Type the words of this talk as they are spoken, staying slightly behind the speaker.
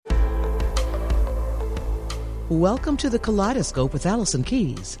Welcome to the Kaleidoscope with Allison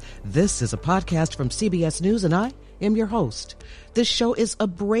Keyes. This is a podcast from CBS News, and I am your host. This show is a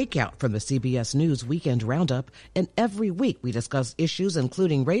breakout from the CBS News Weekend Roundup, and every week we discuss issues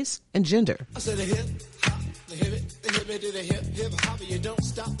including race and gender. I said a hip hop, the hip to the hip hop, you don't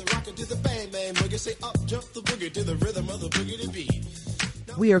stop the rockin' to the bang bang boogie. Say up jump the boogie to the rhythm of the boogie to beat.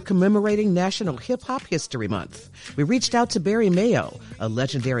 We are commemorating National Hip Hop History Month. We reached out to Barry Mayo, a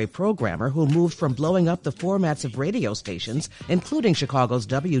legendary programmer who moved from blowing up the formats of radio stations, including Chicago's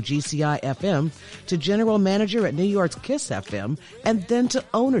WGCI-FM, to general manager at New York's KISS FM, and then to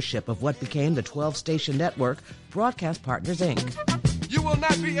ownership of what became the 12-station network, Broadcast Partners, Inc. You will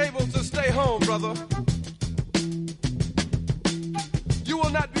not be able to stay home, brother. You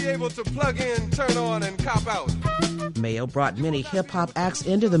will not be able to plug in, turn on, and cop out. Mayo brought many hip-hop acts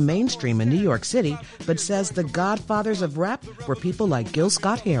into the mainstream in New York City, but says the godfathers of rap were people like Gil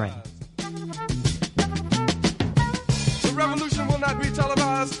Scott-Heron. The revolution will not be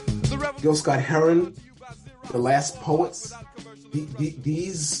televised. Gil Scott-Heron, The Last Poets,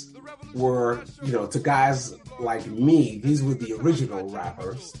 these were, to guys like me, these were the original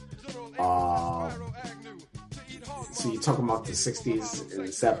rappers. So you're talking about the 60s and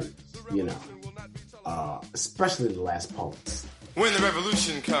the 70s, especially The Last Poets. When the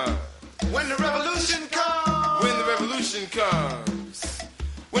revolution comes. When the revolution comes. When the revolution comes.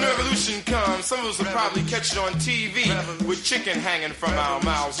 When the revolution comes, some of us will probably catch it on TV with chicken hanging from our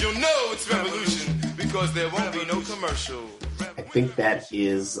mouths. You'll know it's revolution because there won't be no commercial. I think that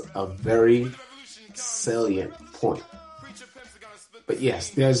is a very salient point. But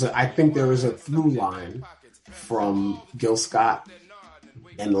yes, I think there is a through line from Gil Scott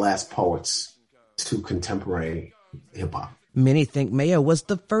and The Last Poets to contemporary hip-hop. Many think Mayo was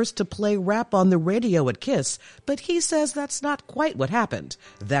the first to play rap on the radio at KISS, but he says that's not quite what happened.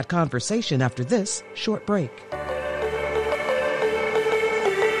 That conversation after this short break.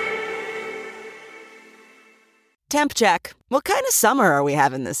 Temp check. What kind of summer are we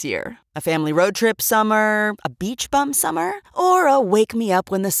having this year? A family road trip summer? A beach bum summer? Or a wake me up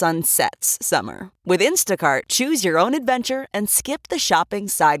when the sun sets summer? With Instacart, choose your own adventure and skip the shopping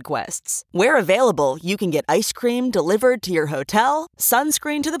side quests. Where available, you can get ice cream delivered to your hotel,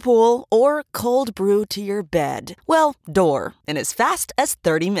 sunscreen to the pool, or cold brew to your bed. Well, door, in as fast as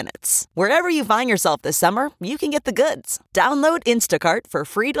 30 minutes. Wherever you find yourself this summer, you can get the goods. Download Instacart for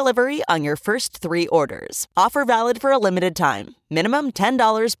free delivery on your first 3 orders. Offer valid for a limited time. Minimum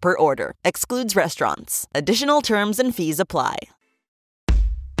 $10 per order. Excludes restaurants. Additional terms and fees apply.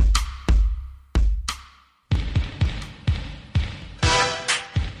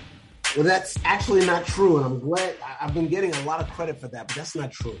 Well, that's actually not true, and I'm glad. I've been getting a lot of credit for that, but that's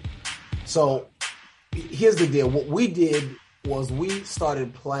not true. So here's the deal. What we did was we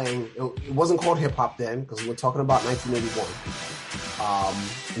started playing. It wasn't called hip-hop then, because we were talking about 1981.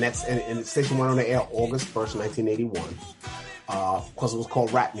 And the station went on the air August 1st, 1981, because it was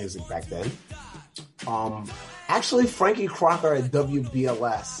called rap music back then. Actually, Frankie Crocker at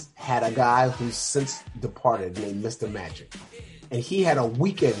WBLS had a guy who's since departed named Mr. Magic. And he had a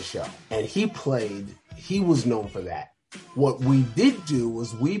weekend show, and he was known for that. What we did do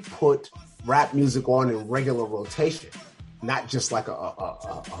was we put rap music on in regular rotation, not just like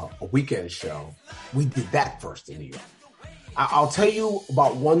a weekend show. We did that first in New York. I'll tell you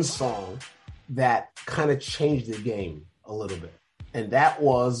about one song that kind of changed the game a little bit. And that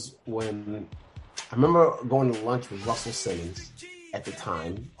was when I remember going to lunch with Russell Simmons at the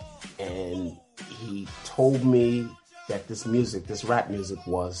time, and he told me that this rap music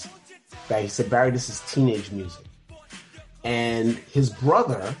he said, Barry, this is teenage music. And his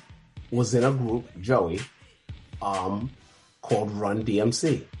brother was in a group, Joey, called Run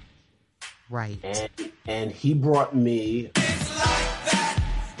DMC. Right. And he brought me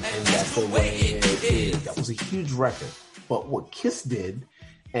And That's the Way It Is. That was a huge record. But what KISS did,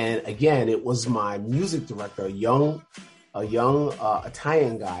 and again, it was my music director, a young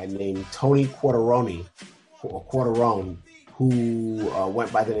Italian guy named Tony Quarterone, who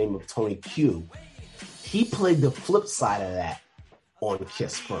went by the name of Tony Q. He played the flip side of that on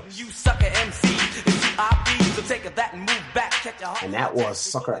KISS first. You sucker MC, so take that and move back, and that was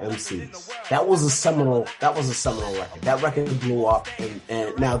Sucker MCs. That was a seminal record. That record blew up, and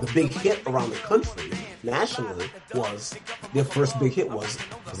now the big hit around the country, nationally, was their first big hit was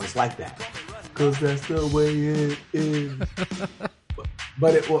 "Cause It's Like That." 'Cause that's the way it is.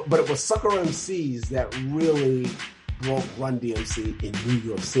 But it was Sucker MCs that really broke Run DMC in New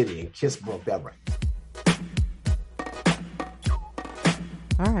York City, and KISS broke that record.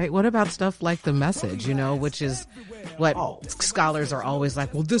 All right. What about stuff like The Message, which is what scholars are always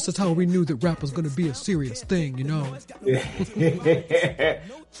like, well, this is how we knew that rap was going to be a serious thing, you know?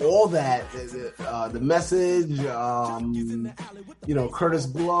 All that, the Message, you know, Curtis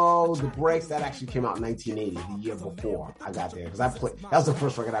Blow, The Breaks, that actually came out in 1980, the year before I got there. Because that was the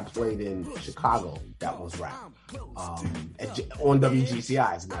first record I played in Chicago that was rap. On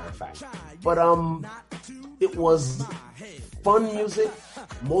WGCI, as a matter of fact. But it was fun music,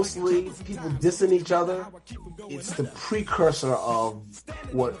 mostly people dissing each other. It's the precursor of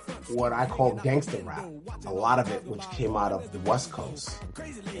what I call gangster rap. A lot of it, which came out of the West Coast,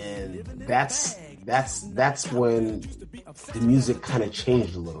 and that's when the music kind of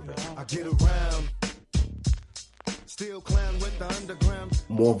changed a little bit.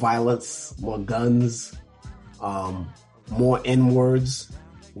 More violence, more guns, more N-words,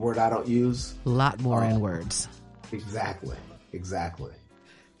 word I don't use. A lot more N-words. Exactly.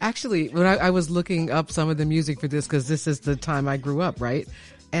 Actually, when I was looking up some of the music for this, because this is the time I grew up, right?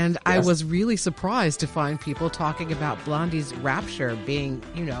 And yes. I was really surprised to find people talking about Blondie's Rapture being,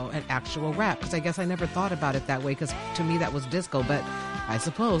 you know, an actual rap. Because I guess I never thought about it that way, because to me that was disco. But I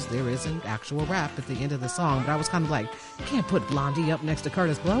suppose there is an actual rap at the end of the song. But I was kind of like, you can't put Blondie up next to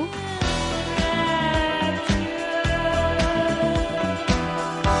Curtis Blow.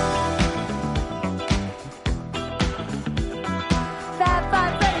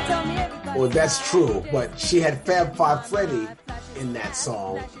 Well, that's true, but she had Fab Five Freddy in that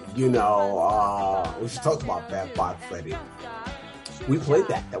song. You know, we should talk about Fab Five Freddy. We played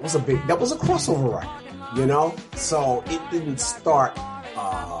that. That was a crossover record, you know? So it didn't start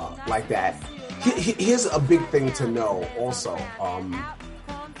like that. Here's a big thing to know also,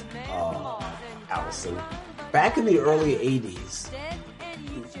 Allison. Back in the early 80s,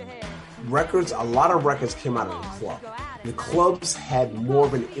 a lot of records came out of the club. The clubs had more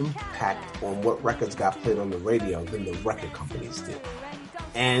of an impact on what records got played on the radio than the record companies did.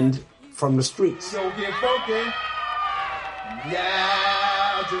 And from the streets. So get funky.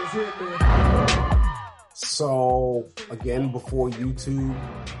 Yeah, just hit me. So, again, before YouTube,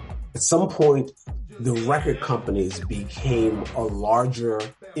 at some point, the record companies became a larger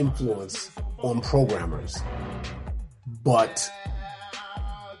influence on programmers. But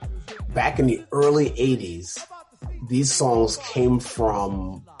back in the early 80s, these songs came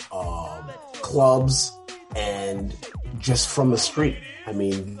from clubs and just from the street. I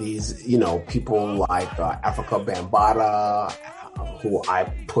mean, these, you know, people like Africa Bambaataa, who I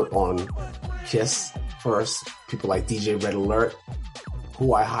put on Kiss first, people like DJ Red Alert,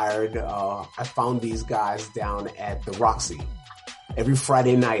 who I hired. I found these guys down at the Roxy. Every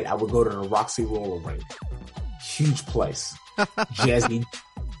Friday night, I would go to the Roxy roller rink. Huge place. Jazzy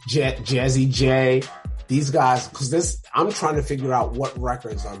J. These guys, because I'm trying to figure out what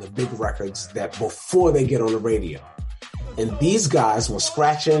records are the big records that before they get on the radio. And these guys were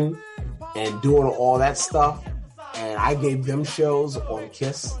scratching and doing all that stuff. And I gave them shows on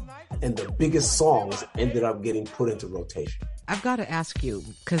Kiss. And the biggest songs ended up getting put into rotation. I've got to ask you,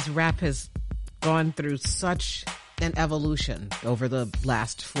 because rap has gone through such an evolution over the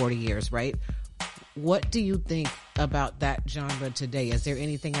last 40 years, right? What do you think about that genre today? Is there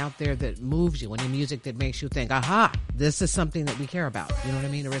anything out there that moves you, any music that makes you think, aha, this is something that we care about? You know what I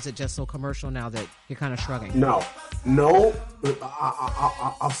mean? Or is it just so commercial now that you're kind of shrugging? No.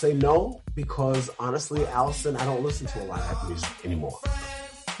 I'll say no, because honestly, Allison, I don't listen to a lot of that music anymore.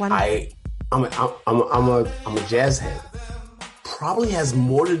 Why not? I'm a jazz head. Probably has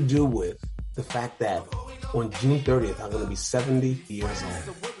more to do with the fact that on June 30th, I'm going to be 70 years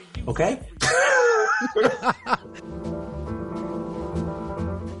old. Okay?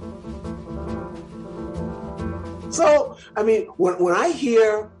 So, I mean, when I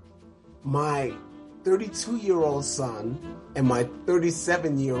hear my 32-year-old son and my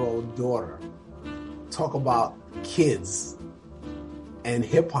 37-year-old daughter talk about kids and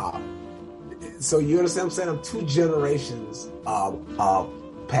hip-hop, so you understand what I'm saying? I'm 2 generations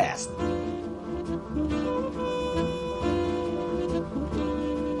past.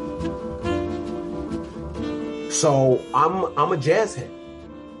 So I'm a jazz head.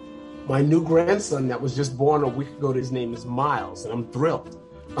 My new grandson that was just born a week ago, his name is Miles, and I'm thrilled.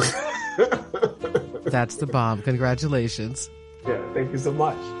 That's the bomb. Congratulations. Yeah, thank you so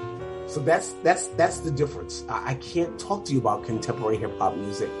much. So that's the difference. I can't talk to you about contemporary hip hop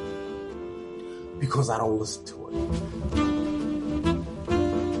music because I don't listen to it.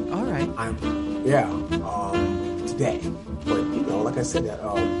 All right. Today. But you know, like I said,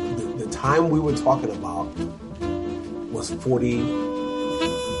 the time we were talking about was 40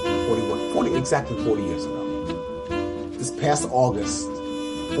 exactly 40 years ago. This past August,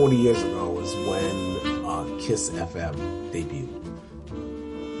 40 years ago is when KISS FM debut.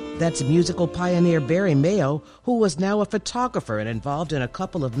 That's musical pioneer Barry Mayo, who was now a photographer and involved in a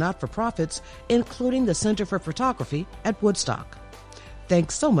couple of not-for-profits, including the Center for Photography at Woodstock.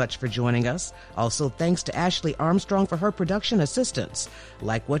 Thanks so much for joining us. Also, thanks to Ashley Armstrong for her production assistance.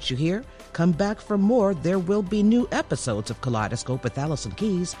 Like what you hear? Come back for more. There will be new episodes of Kaleidoscope with Allison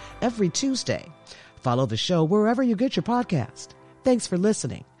Keyes every Tuesday. Follow the show wherever you get your podcast. Thanks for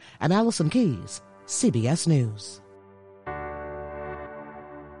listening. I'm Allison Keyes, CBS News.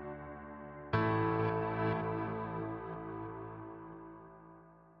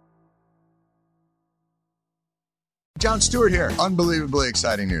 Jon Stewart here. Unbelievably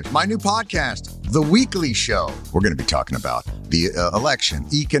exciting news. My new podcast, The Weekly Show. We're going to be talking about the election,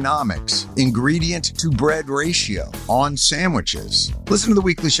 economics, ingredient to bread ratio on sandwiches. Listen to The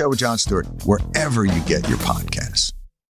Weekly Show with Jon Stewart wherever you get your podcasts.